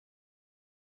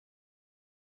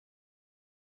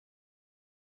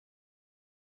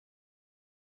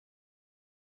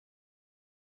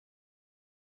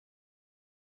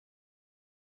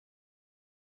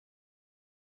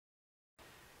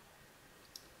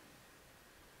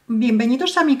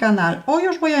Bienvenidos a mi canal. Hoy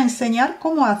os voy a enseñar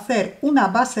cómo hacer una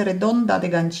base redonda de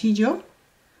ganchillo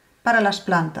para las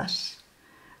plantas.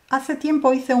 Hace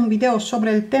tiempo hice un video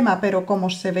sobre el tema, pero como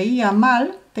se veía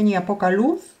mal, tenía poca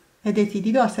luz, he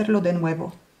decidido hacerlo de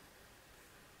nuevo.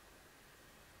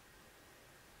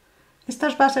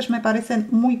 Estas bases me parecen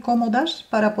muy cómodas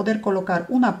para poder colocar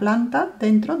una planta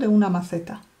dentro de una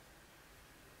maceta.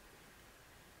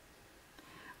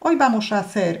 Hoy vamos a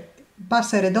hacer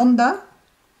base redonda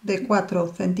de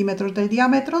 4 centímetros del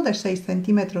diámetro, de 6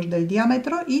 centímetros del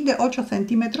diámetro y de 8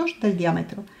 centímetros del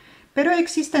diámetro. Pero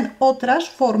existen otras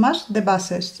formas de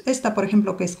bases. Esta, por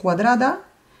ejemplo, que es cuadrada,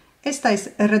 esta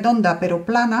es redonda pero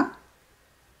plana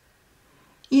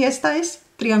y esta es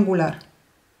triangular.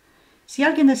 Si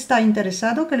alguien está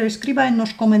interesado, que lo escriba en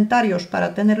los comentarios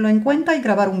para tenerlo en cuenta y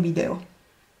grabar un video.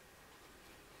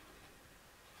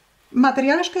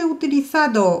 Materiales que he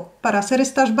utilizado para hacer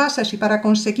estas bases y para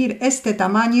conseguir este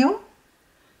tamaño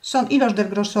son hilos del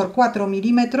grosor 4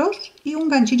 milímetros y un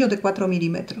ganchillo de 4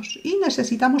 milímetros. Y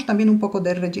necesitamos también un poco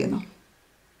de relleno.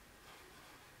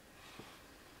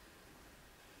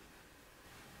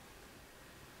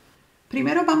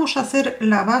 Primero vamos a hacer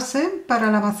la base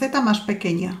para la maceta más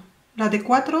pequeña, la de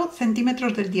 4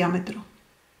 centímetros del diámetro.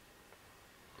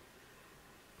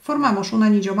 Formamos un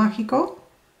anillo mágico.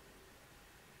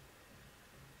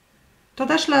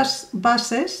 Todas las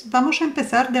bases vamos a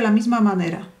empezar de la misma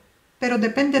manera, pero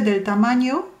depende del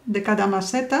tamaño de cada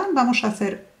maceta, vamos a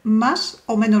hacer más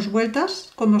o menos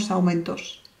vueltas con los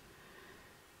aumentos.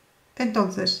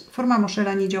 Entonces, formamos el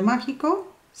anillo mágico,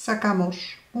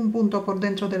 sacamos un punto por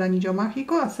dentro del anillo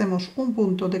mágico, hacemos un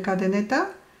punto de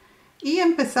cadeneta y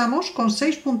empezamos con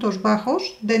 6 puntos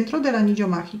bajos dentro del anillo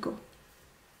mágico.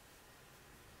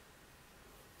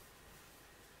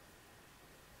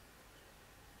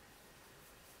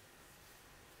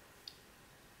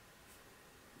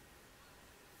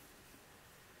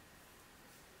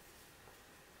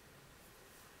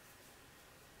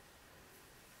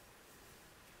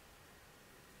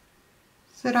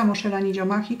 Cerramos el anillo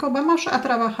mágico. Vamos a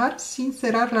trabajar sin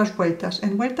cerrar las vueltas,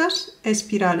 en vueltas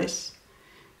espirales.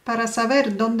 Para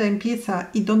saber dónde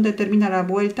empieza y dónde termina la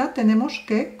vuelta, tenemos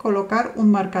que colocar un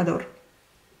marcador.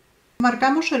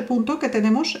 Marcamos el punto que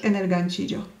tenemos en el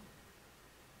ganchillo.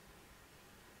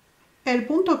 El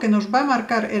punto que nos va a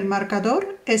marcar el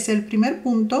marcador es el primer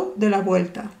punto de la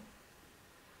vuelta.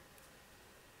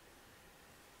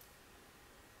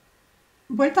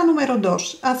 Vuelta número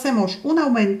 2. Hacemos un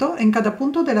aumento en cada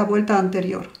punto de la vuelta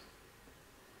anterior.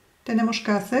 Tenemos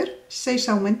que hacer 6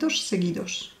 aumentos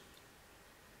seguidos.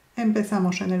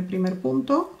 Empezamos en el primer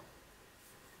punto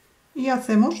y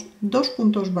hacemos 2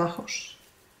 puntos bajos.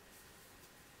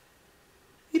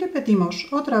 Y repetimos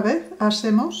otra vez,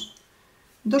 hacemos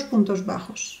 2 puntos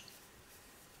bajos.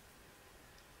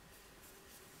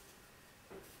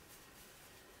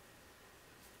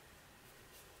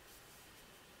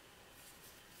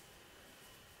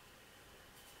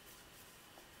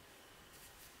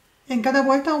 En cada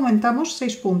vuelta aumentamos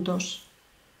 6 puntos.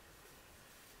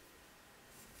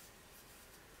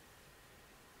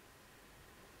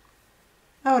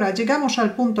 Ahora llegamos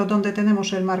al punto donde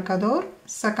tenemos el marcador,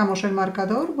 sacamos el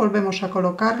marcador, volvemos a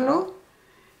colocarlo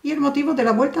y el motivo de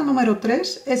la vuelta número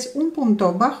 3 es un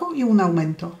punto bajo y un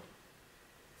aumento.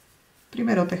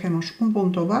 Primero tejemos un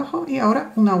punto bajo y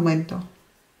ahora un aumento.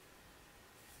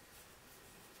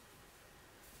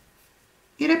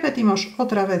 Y repetimos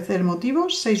otra vez el motivo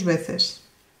 6 veces.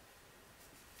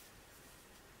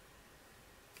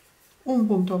 Un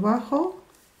punto bajo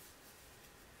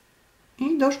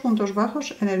y 2 puntos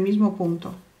bajos en el mismo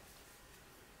punto.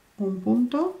 Un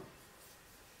punto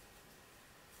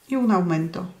y un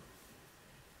aumento.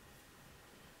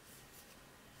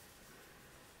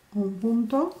 Un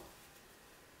punto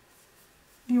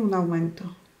y un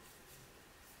aumento.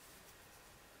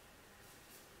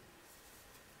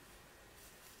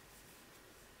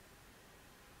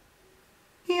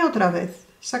 Y otra vez,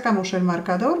 sacamos el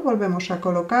marcador, volvemos a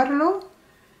colocarlo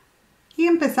y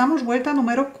empezamos vuelta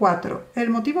número 4. El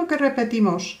motivo que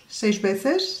repetimos 6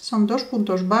 veces son 2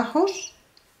 puntos bajos,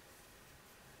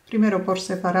 primero por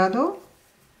separado,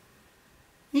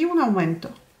 y un aumento.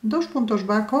 2 puntos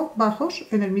bajos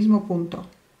en el mismo punto.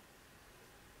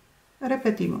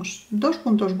 Repetimos 2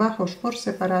 puntos bajos por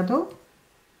separado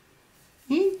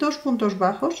y 2 puntos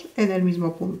bajos en el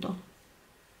mismo punto.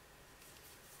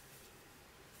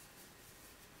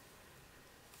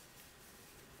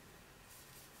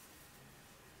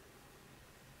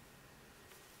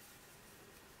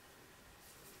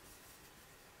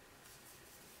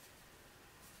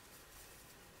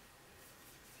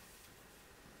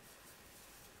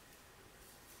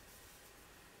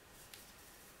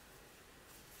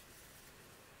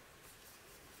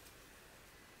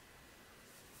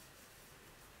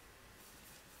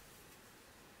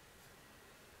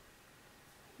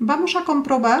 Vamos a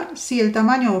comprobar si el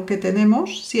tamaño que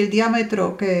tenemos, si el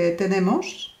diámetro que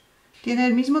tenemos, tiene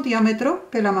el mismo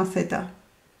diámetro que la maceta.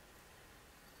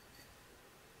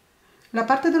 La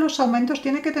parte de los aumentos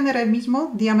tiene que tener el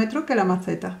mismo diámetro que la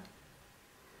maceta.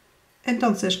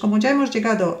 Entonces, como ya hemos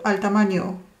llegado al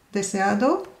tamaño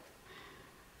deseado,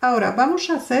 ahora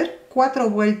vamos a hacer 4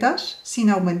 vueltas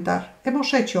sin aumentar.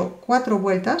 Hemos hecho 4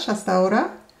 vueltas hasta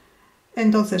ahora,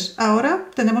 entonces ahora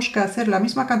tenemos que hacer la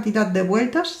misma cantidad de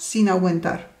vueltas sin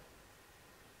aumentar.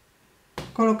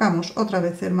 Colocamos otra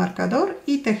vez el marcador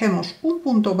y tejemos un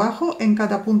punto bajo en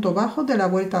cada punto bajo de la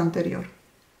vuelta anterior.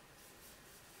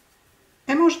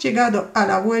 Hemos llegado a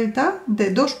la vuelta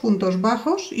de 2 puntos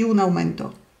bajos y un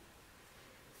aumento.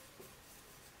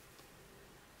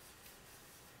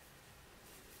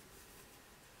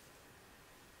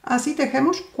 Así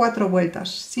tejemos 4 vueltas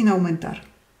sin aumentar.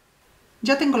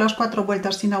 Ya tengo las 4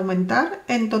 vueltas sin aumentar,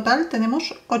 en total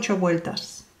tenemos 8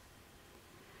 vueltas.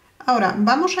 Ahora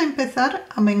vamos a empezar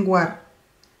a menguar.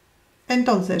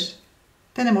 Entonces,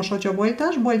 tenemos 8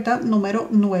 vueltas, vuelta número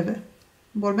 9.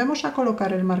 Volvemos a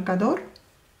colocar el marcador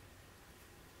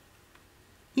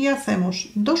y hacemos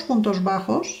 2 puntos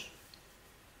bajos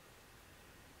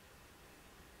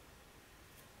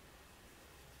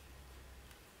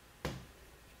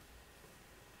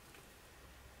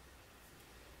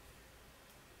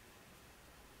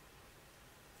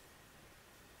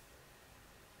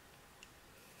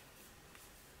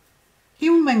y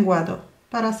un menguado.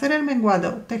 Para hacer el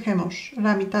menguado tejemos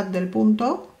la mitad del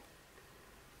punto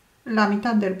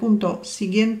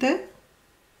siguiente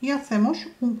y hacemos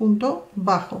un punto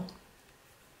bajo.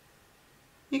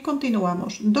 Y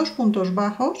continuamos 2 puntos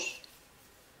bajos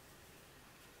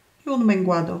y un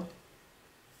menguado.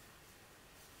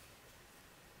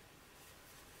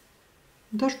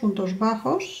 2 puntos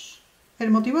bajos. El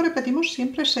motivo repetimos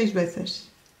siempre 6 veces.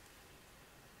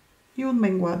 Y un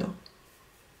menguado.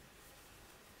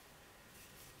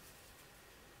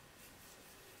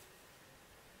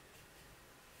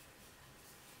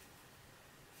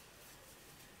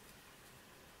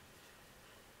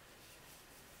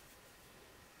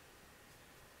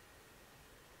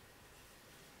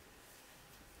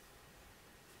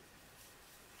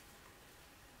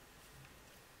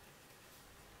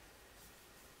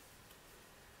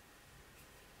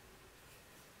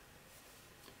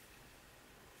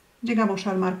 Llegamos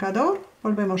al marcador,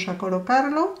 volvemos a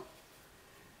colocarlo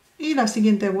y la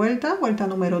siguiente vuelta, vuelta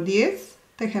número 10,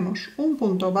 tejemos un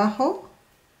punto bajo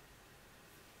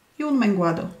y un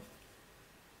menguado.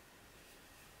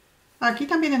 Aquí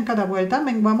también en cada vuelta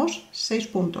menguamos 6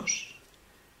 puntos.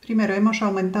 Primero hemos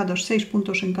aumentado 6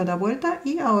 puntos en cada vuelta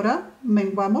y ahora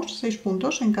menguamos 6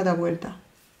 puntos en cada vuelta.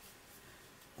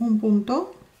 Un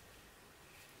punto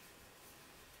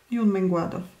y un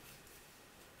menguado.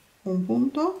 Un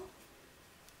punto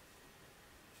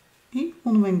y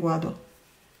un menguado.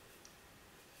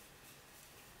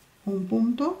 Un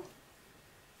punto,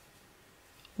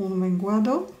 un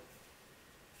menguado,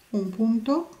 un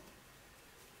punto,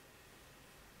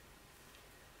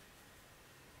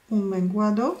 un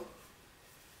menguado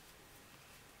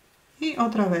y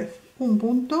otra vez un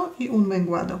punto y un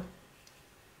menguado.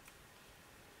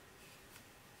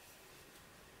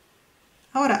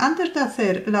 Ahora, antes de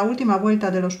hacer la última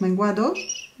vuelta de los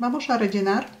menguados, vamos a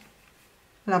rellenar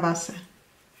la base.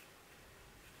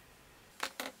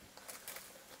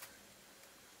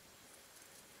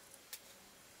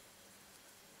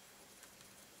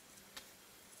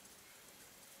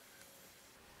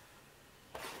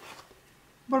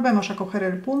 Volvemos a coger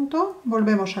el punto,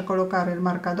 volvemos a colocar el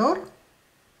marcador,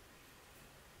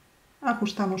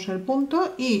 ajustamos el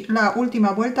punto y la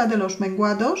última vuelta de los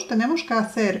menguados tenemos que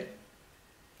hacer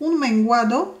un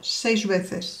menguado 6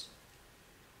 veces.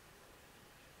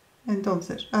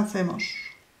 Entonces hacemos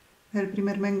el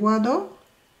primer menguado,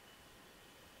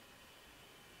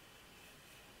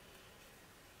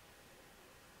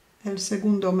 el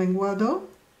segundo menguado,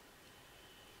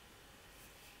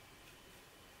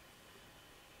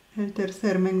 el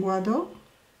tercer menguado,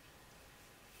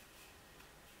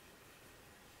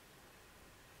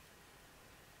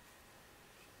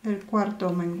 el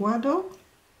cuarto menguado,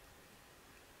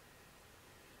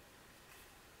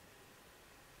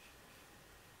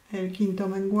 el quinto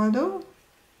menguado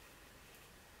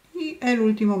y el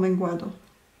último menguado.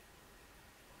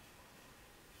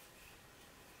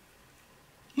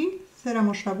 Y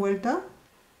cerramos la vuelta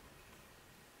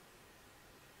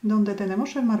donde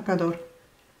tenemos el marcador.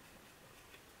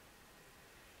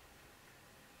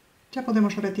 Ya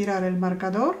podemos retirar el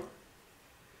marcador.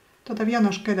 Todavía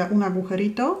nos queda un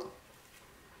agujerito.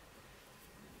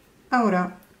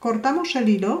 Ahora cortamos el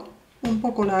hilo un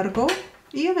poco largo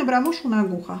y enhebramos una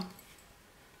aguja.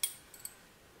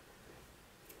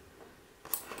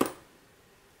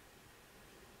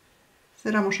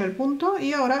 Cerramos el punto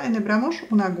y ahora enhebramos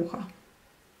una aguja.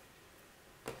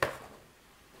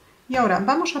 Y ahora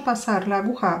vamos a pasar la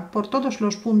aguja por todos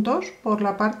los puntos por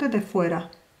la parte de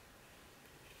fuera.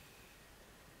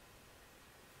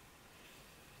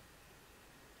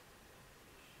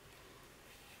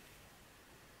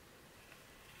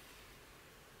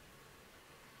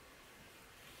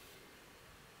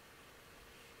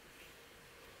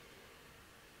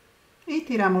 Y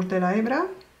tiramos de la hebra.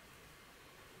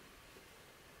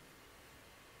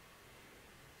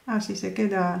 Así se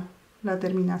queda la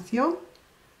terminación.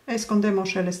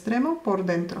 Escondemos el extremo por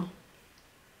dentro.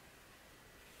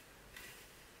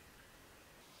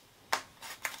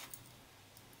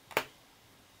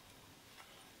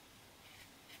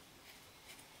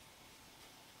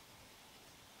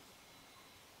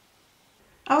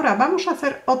 Ahora vamos a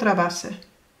hacer otra base.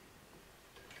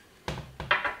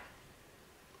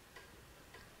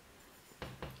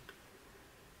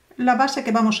 La base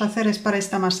que vamos a hacer es para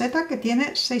esta maceta que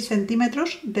tiene 6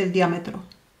 centímetros del diámetro.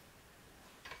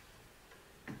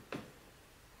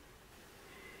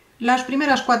 Las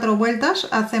primeras 4 vueltas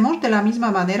hacemos de la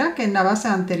misma manera que en la base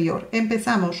anterior.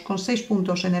 Empezamos con 6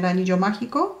 puntos en el anillo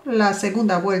mágico, la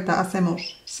segunda vuelta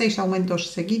hacemos 6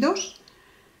 aumentos seguidos,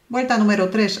 vuelta número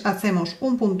 3 hacemos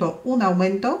un punto, un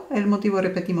aumento, el motivo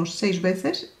repetimos 6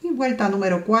 veces, y vuelta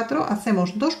número 4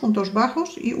 hacemos 2 puntos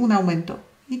bajos y un aumento.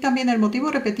 Y también el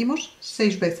motivo repetimos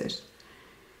 6 veces.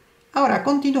 Ahora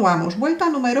continuamos, vuelta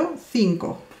número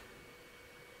 5.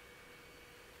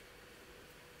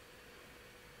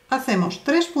 Hacemos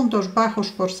 3 puntos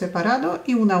bajos por separado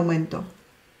y un aumento.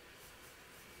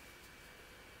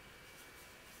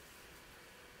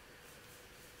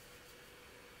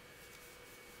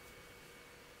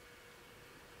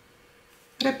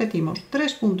 Repetimos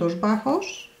 3 puntos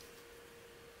bajos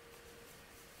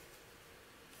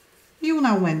y un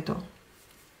aumento.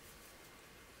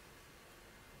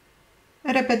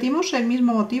 Repetimos el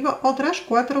mismo motivo otras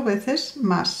 4 veces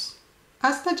más,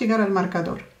 hasta llegar al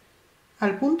marcador,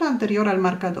 al punto anterior al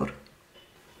marcador.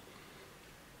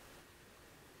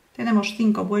 Tenemos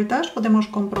 5 vueltas, podemos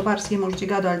comprobar si hemos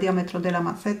llegado al diámetro de la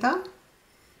maceta.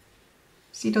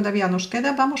 Si todavía nos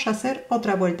queda, vamos a hacer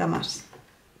otra vuelta más.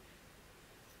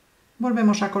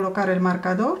 Volvemos a colocar el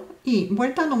marcador y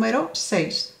vuelta número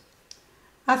 6.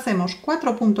 Hacemos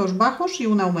 4 puntos bajos y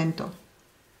un aumento.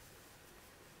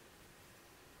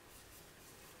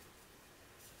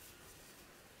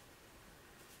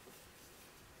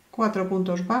 Cuatro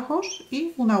puntos bajos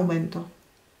y un aumento.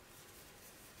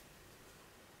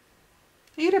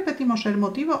 Y repetimos el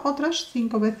motivo otras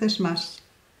 5 veces más.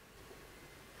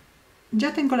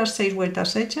 Ya tengo las 6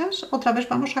 vueltas hechas. Otra vez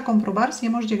vamos a comprobar si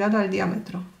hemos llegado al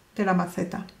diámetro de la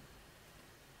maceta.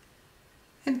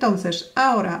 Entonces,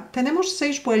 ahora tenemos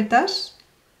 6 vueltas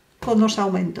con los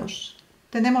aumentos.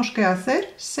 Tenemos que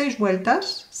hacer 6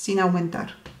 vueltas sin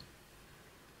aumentar.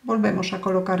 Volvemos a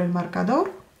colocar el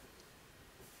marcador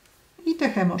y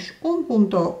tejemos un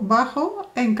punto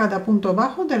bajo en cada punto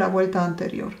bajo de la vuelta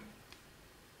anterior.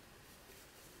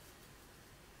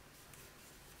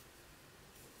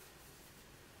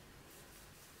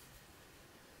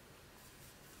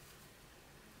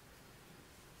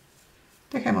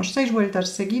 Tejemos 6 vueltas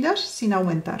seguidas sin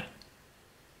aumentar.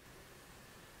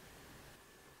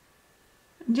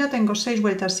 Ya tengo 6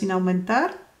 vueltas sin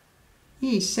aumentar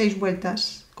y 6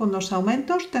 vueltas con los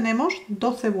aumentos, tenemos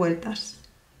 12 vueltas.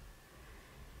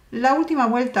 La última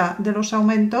vuelta de los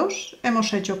aumentos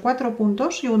hemos hecho 4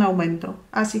 puntos y un aumento,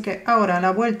 así que ahora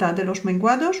la vuelta de los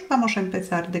menguados vamos a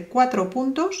empezar de 4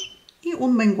 puntos y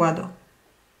un menguado.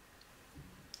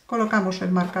 Colocamos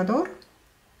el marcador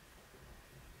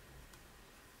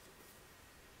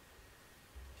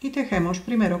y tejemos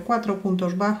primero 4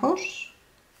 puntos bajos,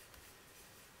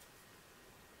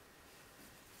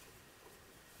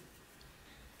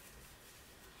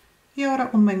 y ahora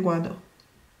un menguado.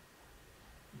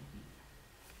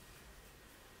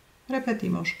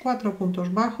 Repetimos 4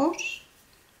 puntos bajos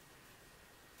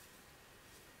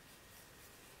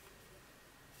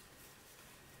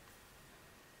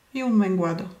y un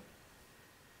menguado.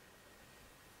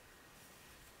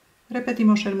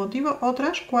 Repetimos el motivo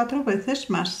otras 4 veces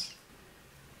más.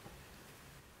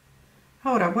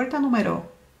 Ahora vuelta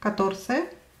número 14.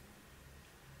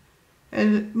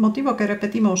 El motivo que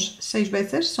repetimos 6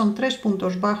 veces son 3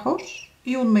 puntos bajos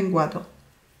y un menguado.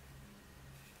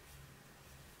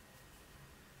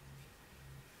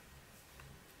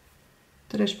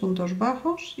 Tres puntos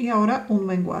bajos y ahora un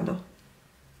menguado.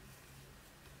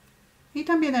 Y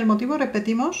también el motivo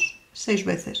repetimos 6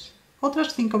 veces.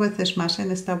 otras 5 veces más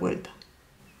en esta vuelta.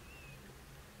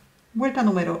 Vuelta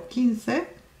número 15.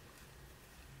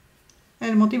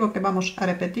 El motivo que vamos a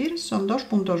repetir son 2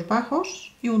 puntos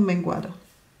bajos y un menguado.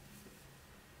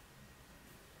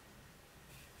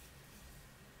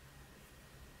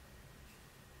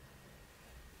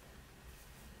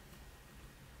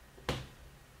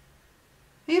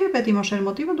 Y repetimos el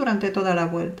motivo durante toda la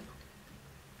vuelta.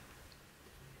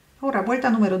 Ahora, vuelta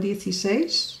número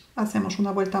 16, hacemos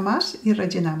una vuelta más y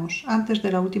rellenamos. Antes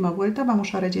de la última vuelta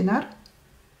vamos a rellenar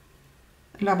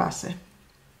la base.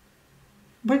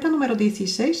 Vuelta número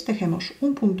 16, tejemos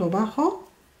un punto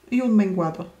bajo y un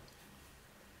menguado.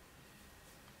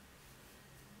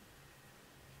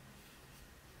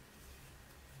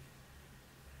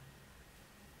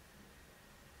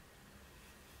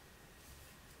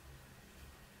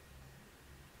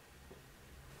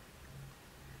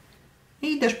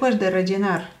 Y después de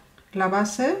rellenar la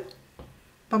base,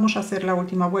 vamos a hacer la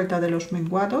última vuelta de los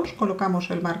menguados, colocamos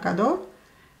el marcador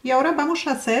y ahora vamos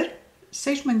a hacer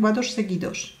 6 menguados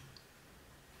seguidos.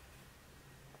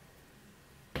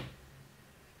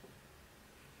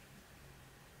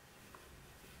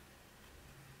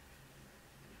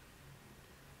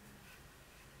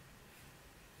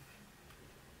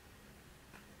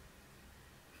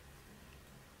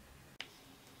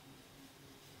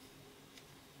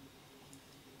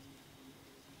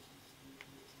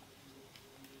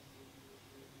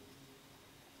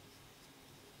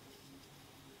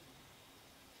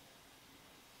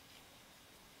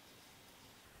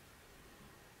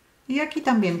 Y aquí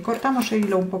también cortamos el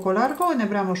hilo un poco largo,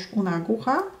 enhebramos una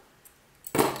aguja,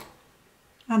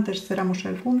 antes cerramos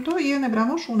el punto y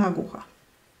enhebramos una aguja.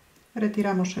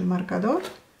 Retiramos el marcador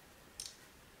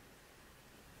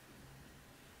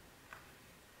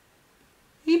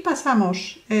y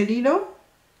pasamos el hilo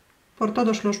por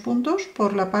todos los puntos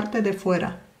por la parte de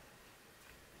fuera.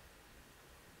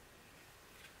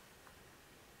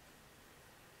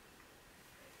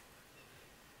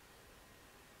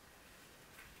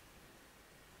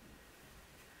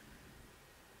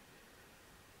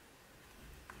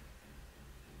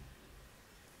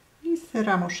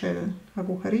 Cerramos el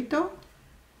agujerito,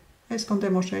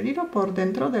 escondemos el hilo por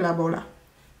dentro de la bola.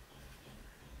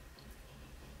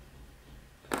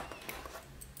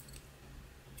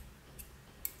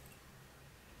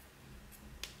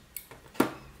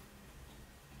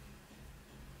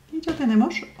 Y ya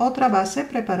tenemos otra base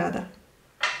preparada.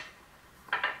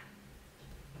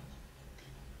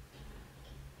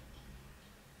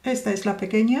 Esta es la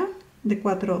pequeña, de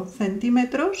 4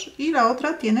 centímetros, y la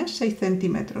otra tiene 6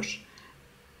 centímetros.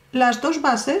 Las dos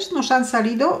bases nos han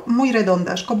salido muy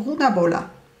redondas, como una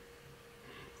bola.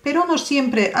 Pero no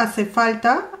siempre hace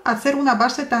falta hacer una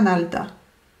base tan alta.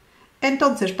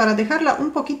 Entonces, para dejarla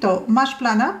un poquito más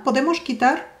plana, podemos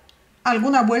quitar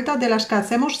alguna vuelta de las que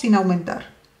hacemos sin aumentar.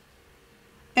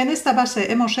 En esta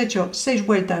base hemos hecho 6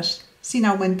 vueltas sin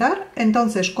aumentar,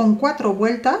 entonces con 4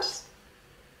 vueltas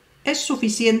es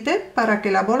suficiente para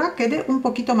que la bola quede un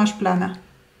poquito más plana.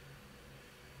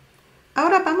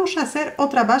 Ahora vamos a hacer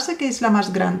otra base que es la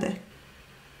más grande.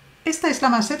 Esta es la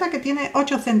maceta que tiene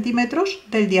 8 centímetros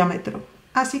del diámetro.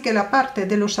 Así que la parte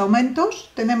de los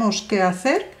aumentos tenemos que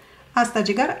hacer hasta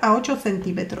llegar a 8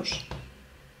 centímetros.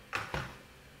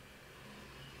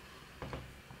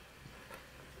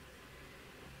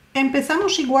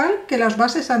 Empezamos igual que las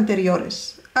bases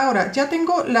anteriores. Ahora ya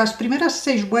tengo las primeras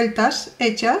 6 vueltas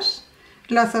hechas,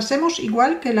 las hacemos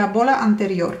igual que la bola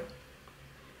anterior.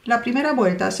 La primera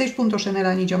vuelta 6 puntos en el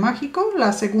anillo mágico,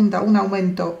 la segunda un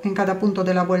aumento en cada punto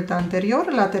de la vuelta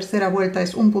anterior, la tercera vuelta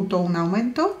es un punto, un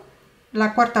aumento,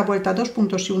 la cuarta vuelta 2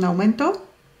 puntos y un aumento,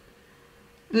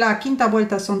 la quinta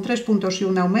vuelta son 3 puntos y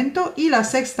un aumento y la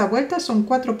sexta vuelta son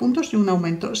 4 puntos y un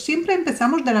aumento. Siempre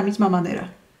empezamos de la misma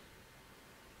manera.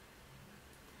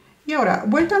 Y ahora,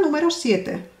 vuelta número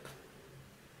 7.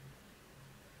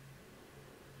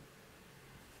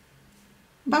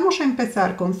 Vamos a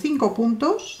empezar con 5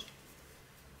 puntos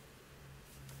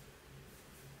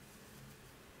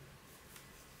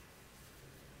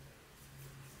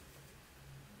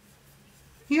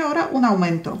y ahora un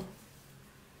aumento.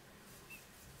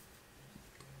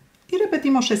 Y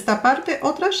repetimos esta parte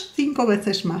otras 5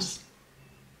 veces más.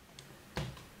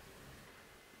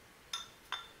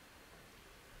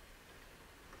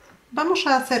 Vamos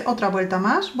a hacer otra vuelta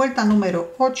más, vuelta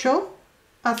número 8.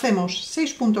 Hacemos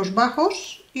 6 puntos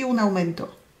bajos y un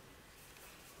aumento.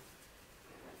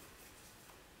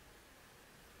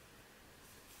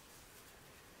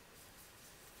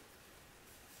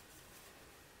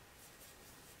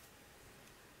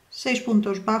 Seis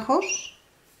puntos bajos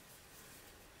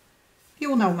y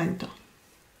un aumento.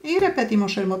 Y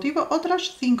repetimos el motivo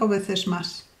otras 5 veces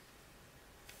más.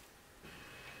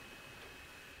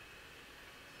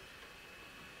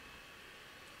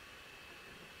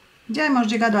 Ya hemos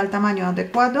llegado al tamaño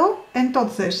adecuado,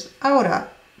 entonces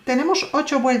ahora tenemos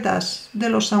 8 vueltas de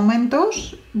los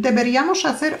aumentos, deberíamos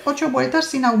hacer 8 vueltas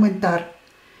sin aumentar,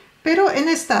 pero en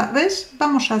esta vez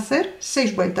vamos a hacer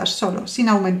 6 vueltas solo, sin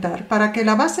aumentar, para que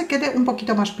la base quede un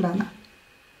poquito más plana.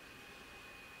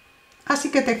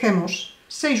 Así que tejemos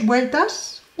 6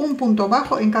 vueltas, un punto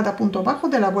bajo en cada punto bajo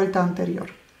de la vuelta anterior.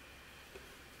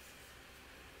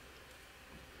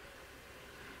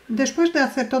 Después de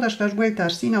hacer todas las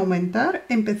vueltas sin aumentar,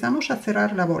 empezamos a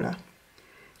cerrar la bola.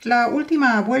 La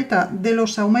última vuelta de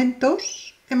los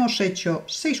aumentos hemos hecho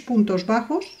 6 puntos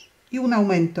bajos y un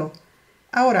aumento.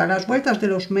 Ahora las vueltas de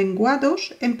los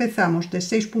menguados empezamos de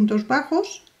 6 puntos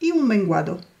bajos y un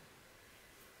menguado.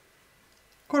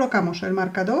 Colocamos el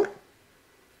marcador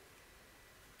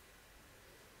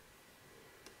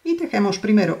y tejemos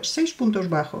primero 6 puntos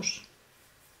bajos.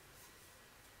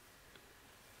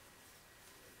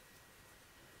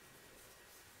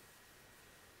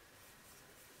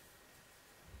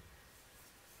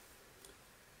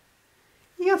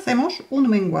 Y hacemos un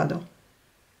menguado.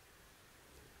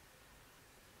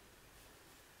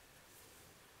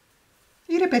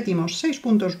 Y repetimos 6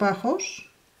 puntos bajos.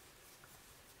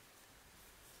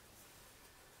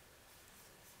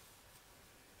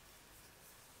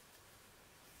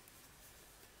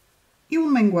 Y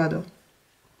un menguado.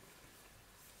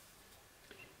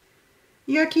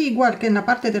 Y aquí, igual que en la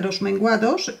parte de los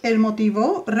menguados, el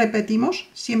motivo repetimos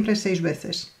siempre 6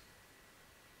 veces.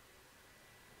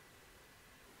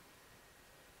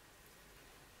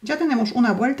 Ya tenemos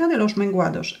una vuelta de los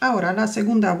menguados. Ahora la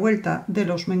segunda vuelta de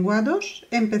los menguados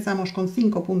empezamos con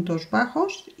 5 puntos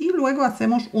bajos y luego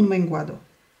hacemos un menguado.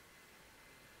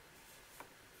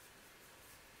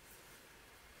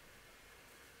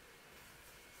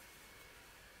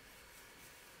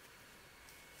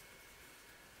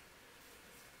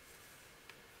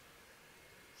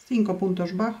 Cinco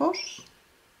puntos bajos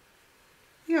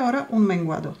y ahora un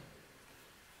menguado.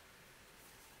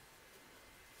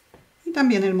 Y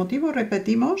también el motivo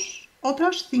repetimos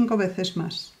otras 5 veces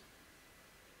más.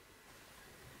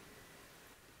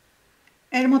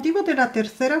 El motivo de la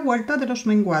tercera vuelta de los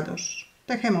menguados.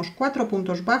 Tejemos 4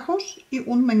 puntos bajos y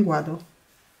un menguado.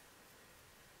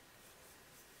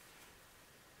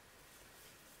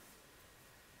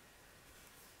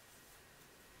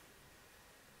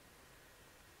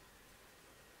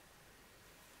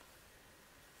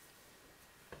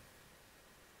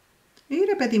 Y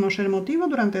repetimos el motivo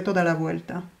durante toda la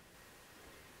vuelta.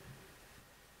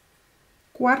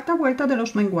 Cuarta vuelta de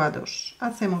los menguados.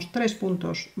 Hacemos 3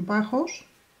 puntos bajos.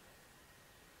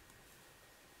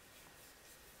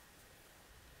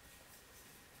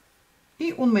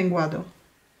 Y un menguado.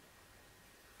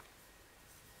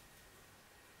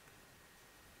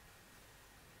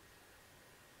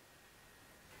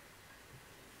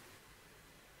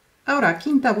 Ahora,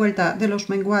 quinta vuelta de los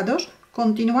menguados.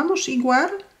 Continuamos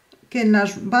igual que en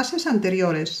las bases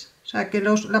anteriores. O sea, que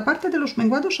la parte de los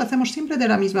menguados hacemos siempre de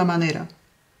la misma manera.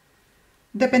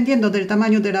 Dependiendo del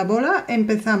tamaño de la bola,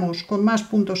 empezamos con más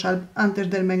puntos antes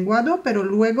del menguado, pero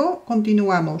luego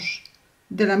continuamos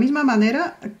de la misma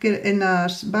manera que en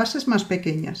las bases más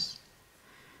pequeñas.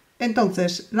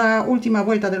 Entonces, la última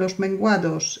vuelta de los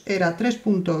menguados era 3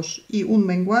 puntos y un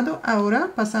menguado.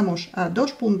 Ahora pasamos a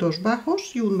 2 puntos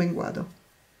bajos y un menguado.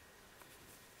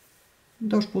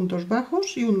 2 puntos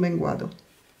bajos y un menguado.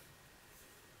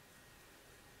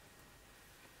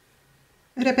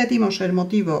 Repetimos el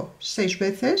motivo 6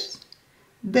 veces.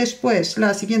 Después,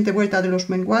 la siguiente vuelta de los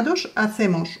menguados,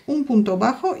 hacemos un punto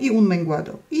bajo y un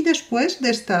menguado. Y después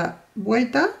de esta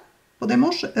vuelta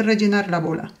podemos rellenar la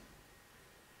bola,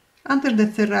 antes de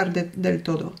cerrar del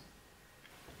todo.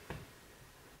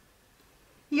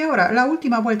 Y ahora, la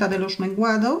última vuelta de los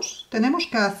menguados, tenemos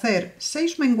que hacer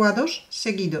 6 menguados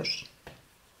seguidos.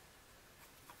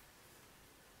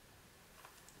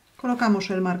 Colocamos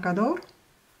el marcador.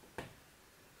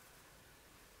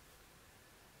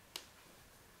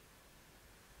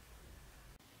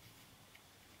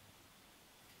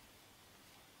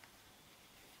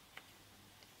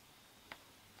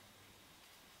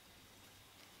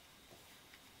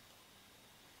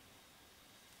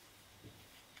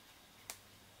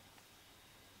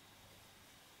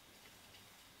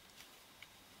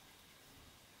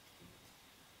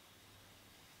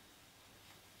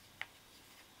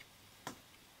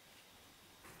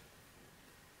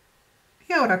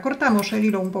 Y ahora cortamos el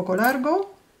hilo un poco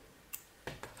largo,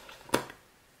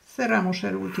 cerramos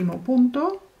el último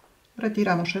punto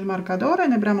Retiramos el marcador,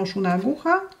 enhebramos una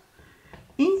aguja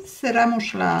y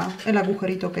cerramos el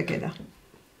agujerito que queda.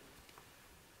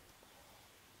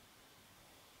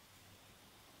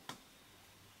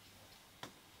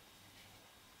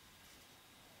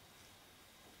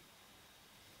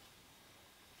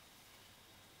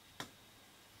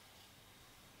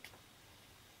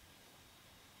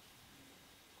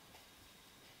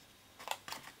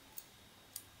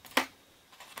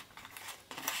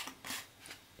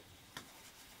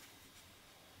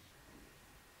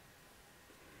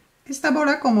 Esta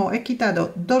bola, como he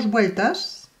quitado 2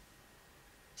 vueltas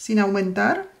sin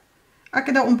aumentar, ha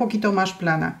quedado un poquito más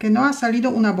plana, que no ha salido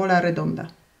una bola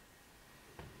redonda.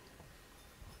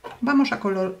 Vamos a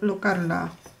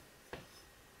colocarla.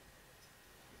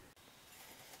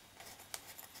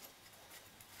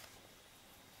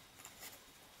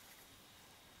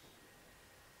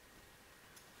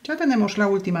 Ya tenemos la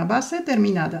última base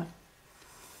terminada.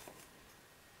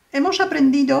 Hemos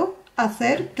aprendido a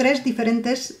hacer 3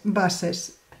 diferentes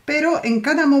bases, pero en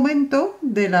cada momento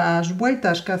de las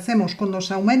vueltas que hacemos con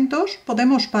los aumentos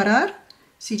podemos parar,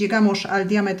 si llegamos al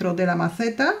diámetro de la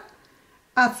maceta,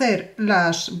 hacer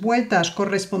las vueltas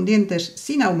correspondientes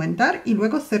sin aumentar y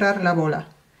luego cerrar la bola.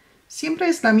 Siempre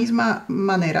es la misma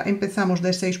manera, empezamos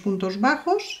de 6 puntos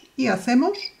bajos y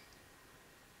hacemos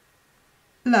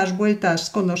las vueltas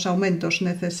con los aumentos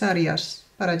necesarias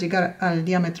para llegar al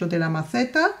diámetro de la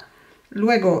maceta,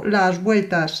 luego las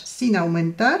vueltas sin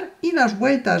aumentar y las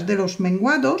vueltas de los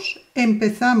menguados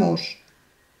empezamos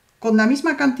con la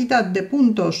misma cantidad de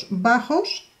puntos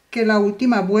bajos que la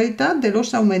última vuelta de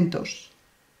los aumentos.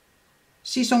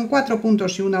 Si son 4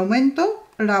 puntos y un aumento,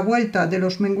 la vuelta de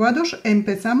los menguados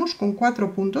empezamos con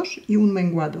 4 puntos y un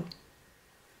menguado.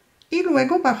 Y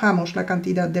luego bajamos la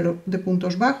cantidad de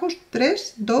puntos bajos,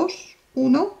 3, 2,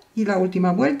 1 y la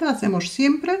última vuelta hacemos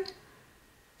siempre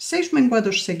 6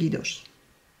 menguados seguidos.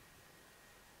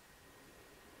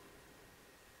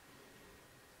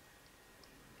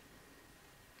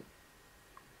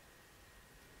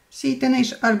 Si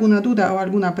tenéis alguna duda o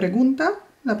alguna pregunta,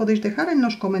 la podéis dejar en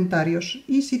los comentarios.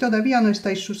 Y si todavía no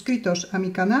estáis suscritos a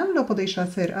mi canal, lo podéis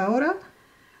hacer ahora.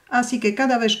 Así que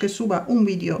cada vez que suba un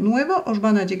vídeo nuevo os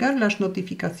van a llegar las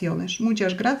notificaciones.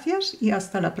 Muchas gracias y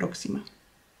hasta la próxima.